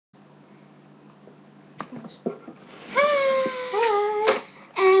friends. Hi.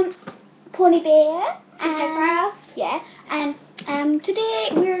 Pony Bear. Yeah. And today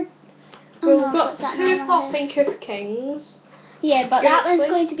we're. We've got 2 popping cookings. Yeah, but that one's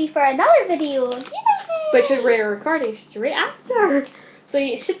going to be for another video. Yay! Which is we're recording straight after. So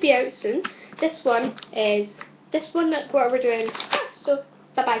it should be out soon. This one is that's what we're doing. So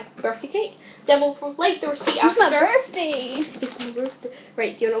bye bye birthday cake. Then we'll like the receipt after. It's my birthday. It's my birthday.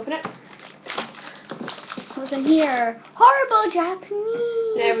 Right, do you want to open it? What's in here? Horrible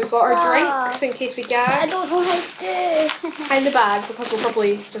Japanese. Now we've got our drinks in case we gag. I don't know how to do. In the bag because we'll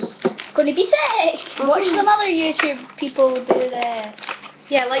probably just gonna be sick. Watch some other YouTube people do this.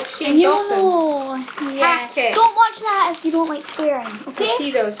 Yeah, like Shane Dawson. Yeah. Don't watch that if you don't like swearing. Okay?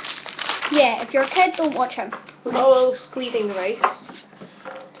 See those. Yeah, if you're a kid, don't watch him. Oh, squeezing the rice.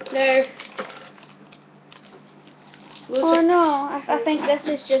 No. Oh no, I think this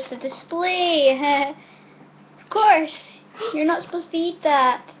is just a display. Of course, you're not supposed to eat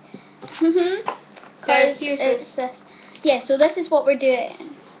that. Because it's this. Yeah, so this is what we're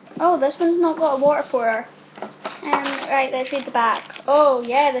doing. Oh, this one's not got a water pourer. Right, let's read the back. Oh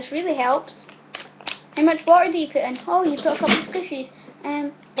yeah, this really helps. How much water do you put in? Oh, you put a couple of squishies.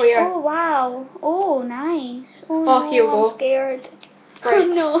 Oh yeah. Oh wow. Oh nice. Oh, oh no, here we go. I'm scared. Right. Oh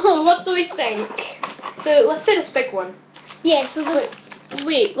no. So what do we think? So let's do this big one. Yeah. So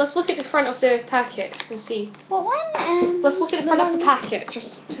wait. Let's look at the front of the packet and see. What one? Let's look at the front of the packet just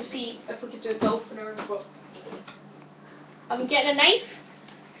to see if we could do a dolphin or what. I'm getting a knife.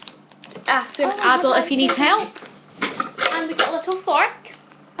 Ask an adult if you need help. And we got a little fork.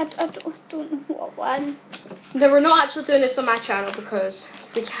 I don't know what one. No, we're not actually doing this on my channel because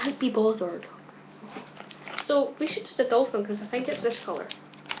we can't be bothered. So we should do the dolphin because I think it's this colour.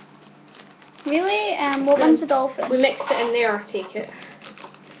 Really? What one's the dolphin? We mixed it in there, I take it.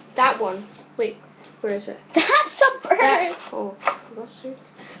 That one. Wait, where is it? That's a bird. Oh, that's it.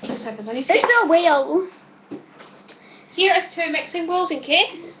 2 seconds, I need to There's no whale. Here is 2 mixing bowls in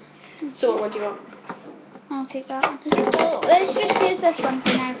case. So what do you want? I'll take that one. So let's just use this one for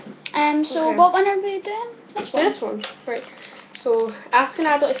now. So okay. what one are we doing? Let's do this one. Right. So ask an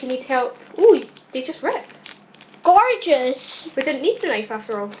adult if you need help. Ooh, they just ripped. Gorgeous. We didn't need the knife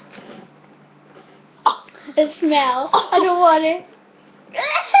after all. Oh, it smells. I don't want it.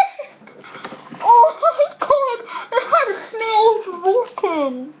 Oh my god, it smells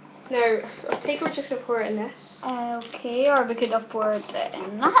rotten. Now, I think we're just gonna pour it in this. Okay, or we could have poured it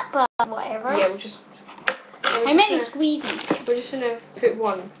in that, but whatever. Yeah, we'll just. How many squeezes? We're just gonna put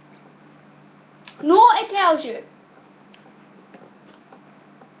one. No, it tells you.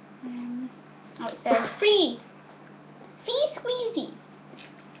 Oh, it says free. Free squeezy.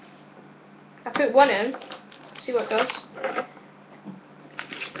 I put one in. See what it does.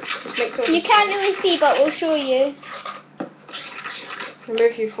 Just mix it. You can't really see, but we'll show you.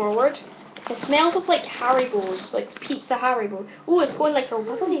 Move you forward. It smells of like Haribos, like pizza Haribo. Oh, it's going like a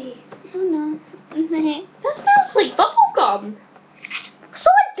wobbly. Oh no. That smells like bubble gum. So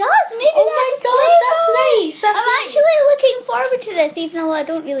it does. Maybe that's nice. That's I'm nice. actually looking forward to this, even though I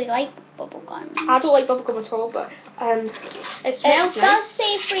don't really like bubble gum. I don't like bubble gum at all, but it smells It nice. does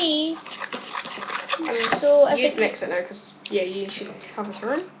say free. So if you mix it now, because yeah, you should have a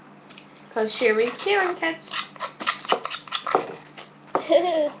turn. Because sharing's caring, kids.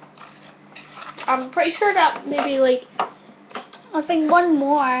 I'm pretty sure that maybe like I think one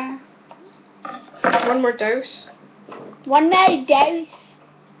more. One more dose. One more dose.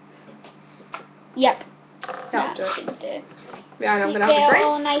 Yep. That'll do Should do. Yeah, and I'm gonna Get have a it drink.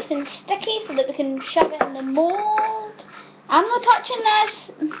 all nice and sticky so that we can shove it in the mold. I'm not touching this.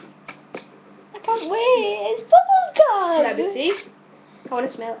 I can't wait. It's bubble gum. Let me see. I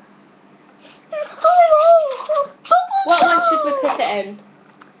want to smell it. Oh, What one should we put it in?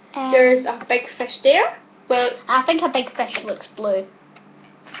 There's a big fish there. Well, I think a big fish looks blue.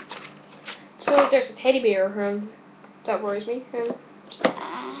 so there's a teddy bear. That worries me.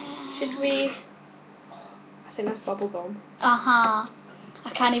 Should we? I think that's bubble gum. I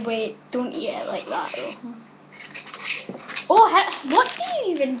can't wait. Don't eat it like that though. Oh, what do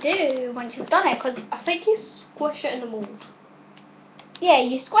you even do once you've done it? Cause I think you squish it in the mold. yeah,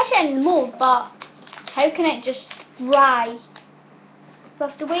 you squish it in the mold, but how can it just dry? We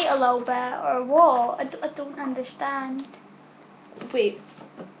have to wait a little bit, or what? I don't understand. Wait,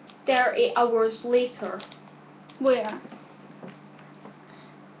 38 hours later. Where?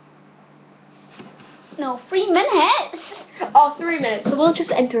 No, 3 minutes. Oh, 3 minutes. So we'll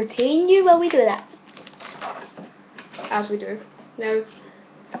just entertain you while we do that. As we do. Now,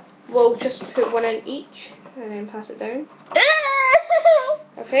 we'll just put one in each and then pass it down.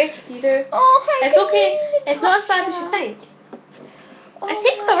 Okay, you do. Oh my It's okay. goodness, It's not as bad as you think. It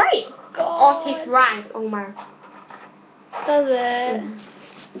tastes alright. Oh, it tastes rank. Oh my. Does it?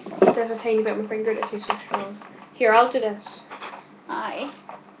 There's a tiny bit on my finger that tastes so strong. Here, I'll do this. Aye.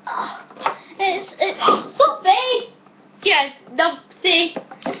 It's something. Yes, see.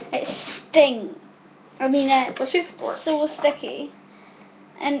 It stinks. I mean, it's Let's use fork. so sticky.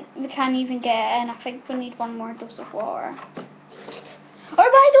 And we can't even get it in. I think we need one more dose of water. Or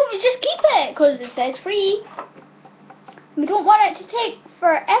why don't we just keep it? Because it says free. We don't want it to take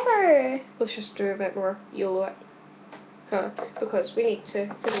forever. Let's just do a bit more YOLO it. Because we need to,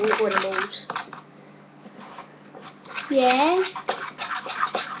 because we're going to mold. Yeah.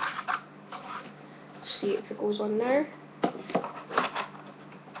 See if it goes on there.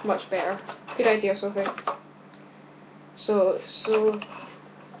 Much better. Good idea, Sophie. So it's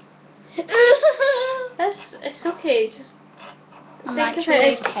okay. Just I'm think of actually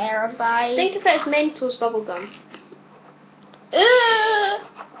it as, terrified. think of it as Mentos bubblegum.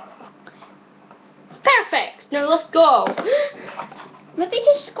 Perfect. Now let's go. Maybe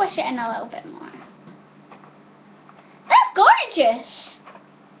just squish it in a little bit more. That's gorgeous.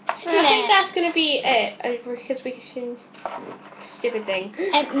 I think that's gonna be it because we can. Stupid thing.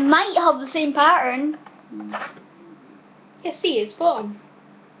 It might have the same pattern. Yeah, see, it's bottom.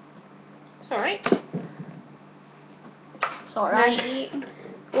 It's alright. It's alright.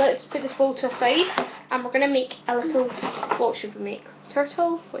 Let's put this bowl to the side, and we're gonna make a little. What should we make?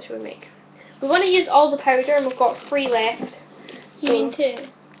 Turtle? What should we make? We want to use all the powder, and we've got 3 left. You mean 2?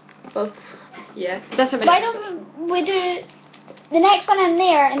 Well, yeah. That's a minute. Why don't we do the next one in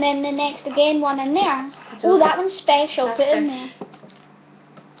there, and then the next again one in there? Oh, that one's special. That's Put it in fish.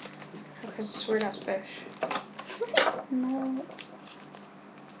 there. Because we're not fish. No.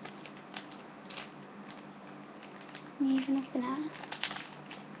 Even open it.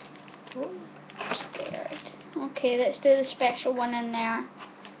 Oh. I'm scared. Okay, let's do the special one in there.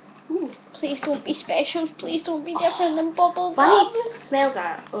 Ooh. Please don't be special. Please don't be different than bubble Why gum. do you smell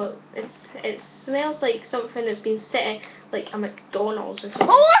that? Oh, it smells like something that's been sitting like a McDonald's or something.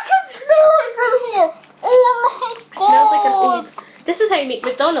 Oh, I can smell it from here. Oh my It smells like an god. old. This is how you make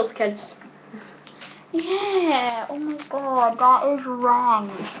McDonald's, kids. Yeah. Oh my god, that is wrong.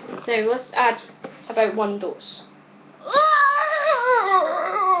 Now let's add about 1 dose.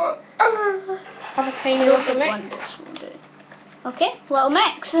 Have a tiny little mix. Okay, little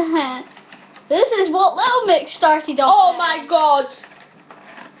mix. This is what Little Mix started off. Oh my god!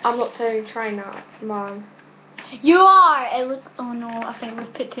 I'm not trying that, man. You are. It look. Oh no, I think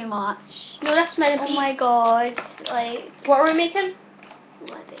we've put too much. No, that's meant to Oh be. my god, like What are we making?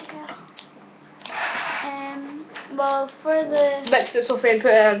 bloody hell. Well, for the Mix it, Sophie, and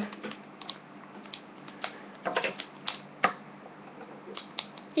put it in.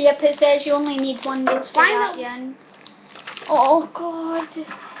 yep, it says you only need 1 dose for Why that, not? Jan. Oh god.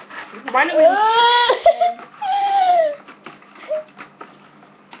 Why don't we? I'm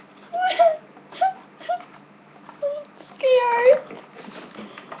scared.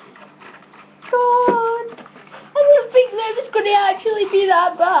 God. I didn't think that was going to actually be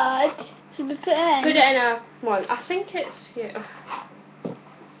that bad. Should we put it in? Put it in a one. I think it's yeah.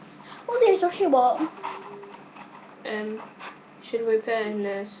 Oh, there's actually what? Should we put it in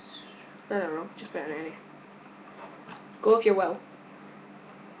this? I don't know. Just put it in any. Go if you will.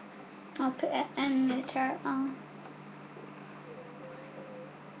 I'll put it in the turtle.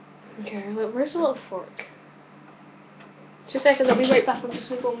 Okay, look, where's the little fork? 2 seconds, I'll be right back. I'm just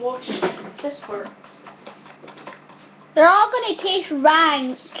going to go and wash this fork. They're all going to taste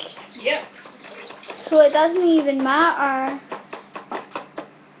rank, Yep. so it doesn't even matter.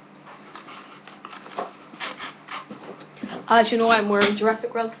 As you know, I'm wearing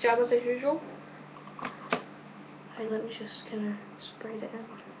Jurassic World pajamas as usual. Right, let me just kind of spread it in.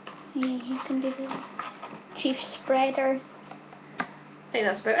 Yeah, you can do the chief spreader. I think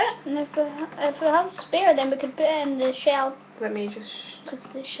that's about it. And if we have spare, then we could put it in the shell, Let me just... because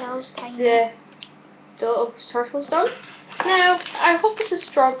the shell's tiny. The little turtle's done. Now, I hope this is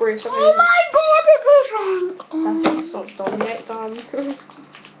strawberry or something. Oh my god, it That's not done yet, done.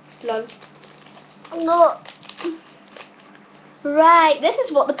 Lol. Look. Right, this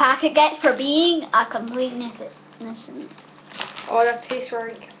is what the packet gets for being a complete innocent. Oh, that tastes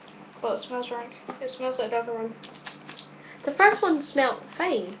rank. Well, it smells rank. It smells like the other one. The first one smelled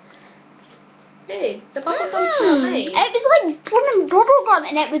fine. Hey, the bubblegum smelled nice. It was like blooming bubblegum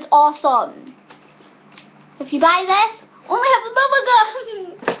and it was awesome. If you buy this, only have the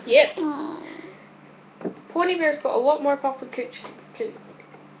bubblegum. Yep. Pony Bear's got a lot more popping cookies,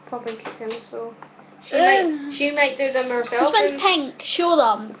 so She might do them herself. This one's pink. Show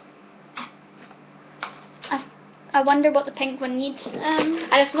them. I wonder what the pink one needs.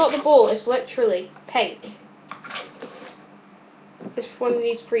 And it's not the bowl. It's literally pink. This one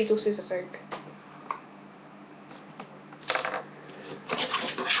needs 3 doses of zinc.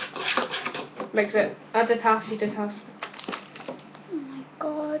 Mix it. I did half. You did half. Oh my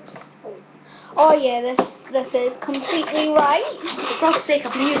god. Oh yeah, this is completely right. For God's sake,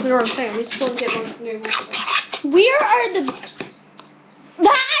 I've been using the wrong thing. I need to go and get my new one. Where are the...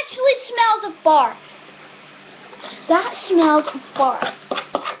 That actually smells of fart. That smells of fart.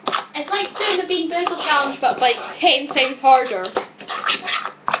 It's like doing the Bean Boozled challenge, but like 10 times harder.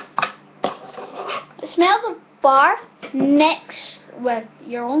 It smells of fart mixed with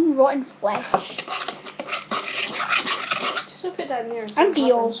your own rotten flesh. Just put that in there. And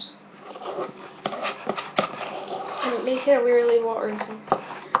beals. And make it really watery.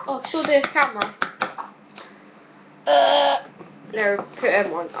 Oh, show the camera. There, put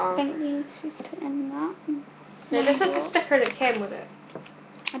in one. I think we should put in that. No, this is the sticker that came with it.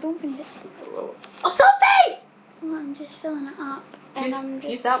 I don't think it's... Oh, something! Well, I'm just filling it up. And I'm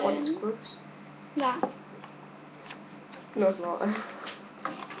just use that one, doing it's gross. that. No, it's not.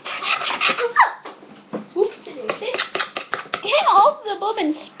 Oopsie-daisy. Get off the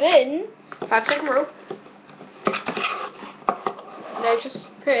blooming spoon. Patrick rope. Now just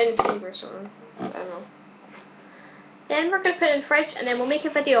put it in the table or something. I don't know. Then we're going to put it in the fridge and then we'll make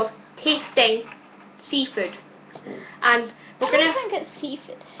a video of tasting seafood. And we're going to... I don't think it's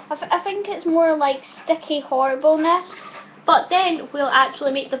seafood. I think it's more like sticky horribleness. But then we'll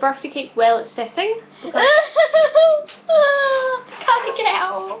actually make the birthday cake while it's sitting. Can't get it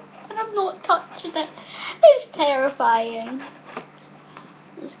out. And I'm not touching it. It's terrifying.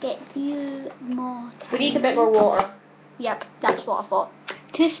 Let's get you more. We need a bit more water. Yep, that's what I thought.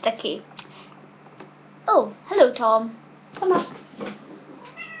 Too sticky. Oh, hello Tom. Come on.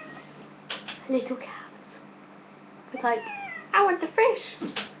 Little cats. It's like, I want the fish.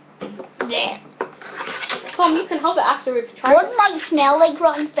 Yeah. Tom, you can have it after we've tried One it. might smell like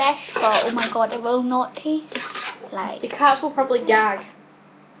rotten fish, but oh my god, it will not taste like. The cats will probably gag.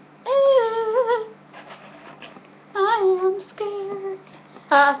 I am scared.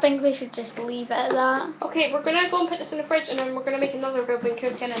 I think we should just leave it at that. Okay, we're gonna go and put this in the fridge and then we're gonna make another building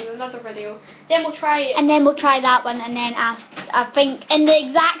cooking in another video. Then we'll try it. And then we'll try that one, and then I think in the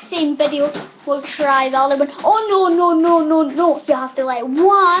exact same video we'll try the other one. Oh no no no no no! You have to let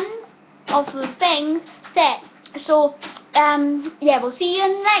one of the things set. So yeah, we'll see you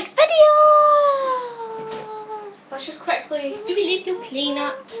in the next video. Let's just quickly do a little clean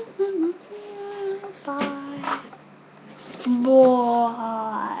up. Bye.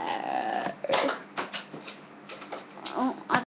 Bye.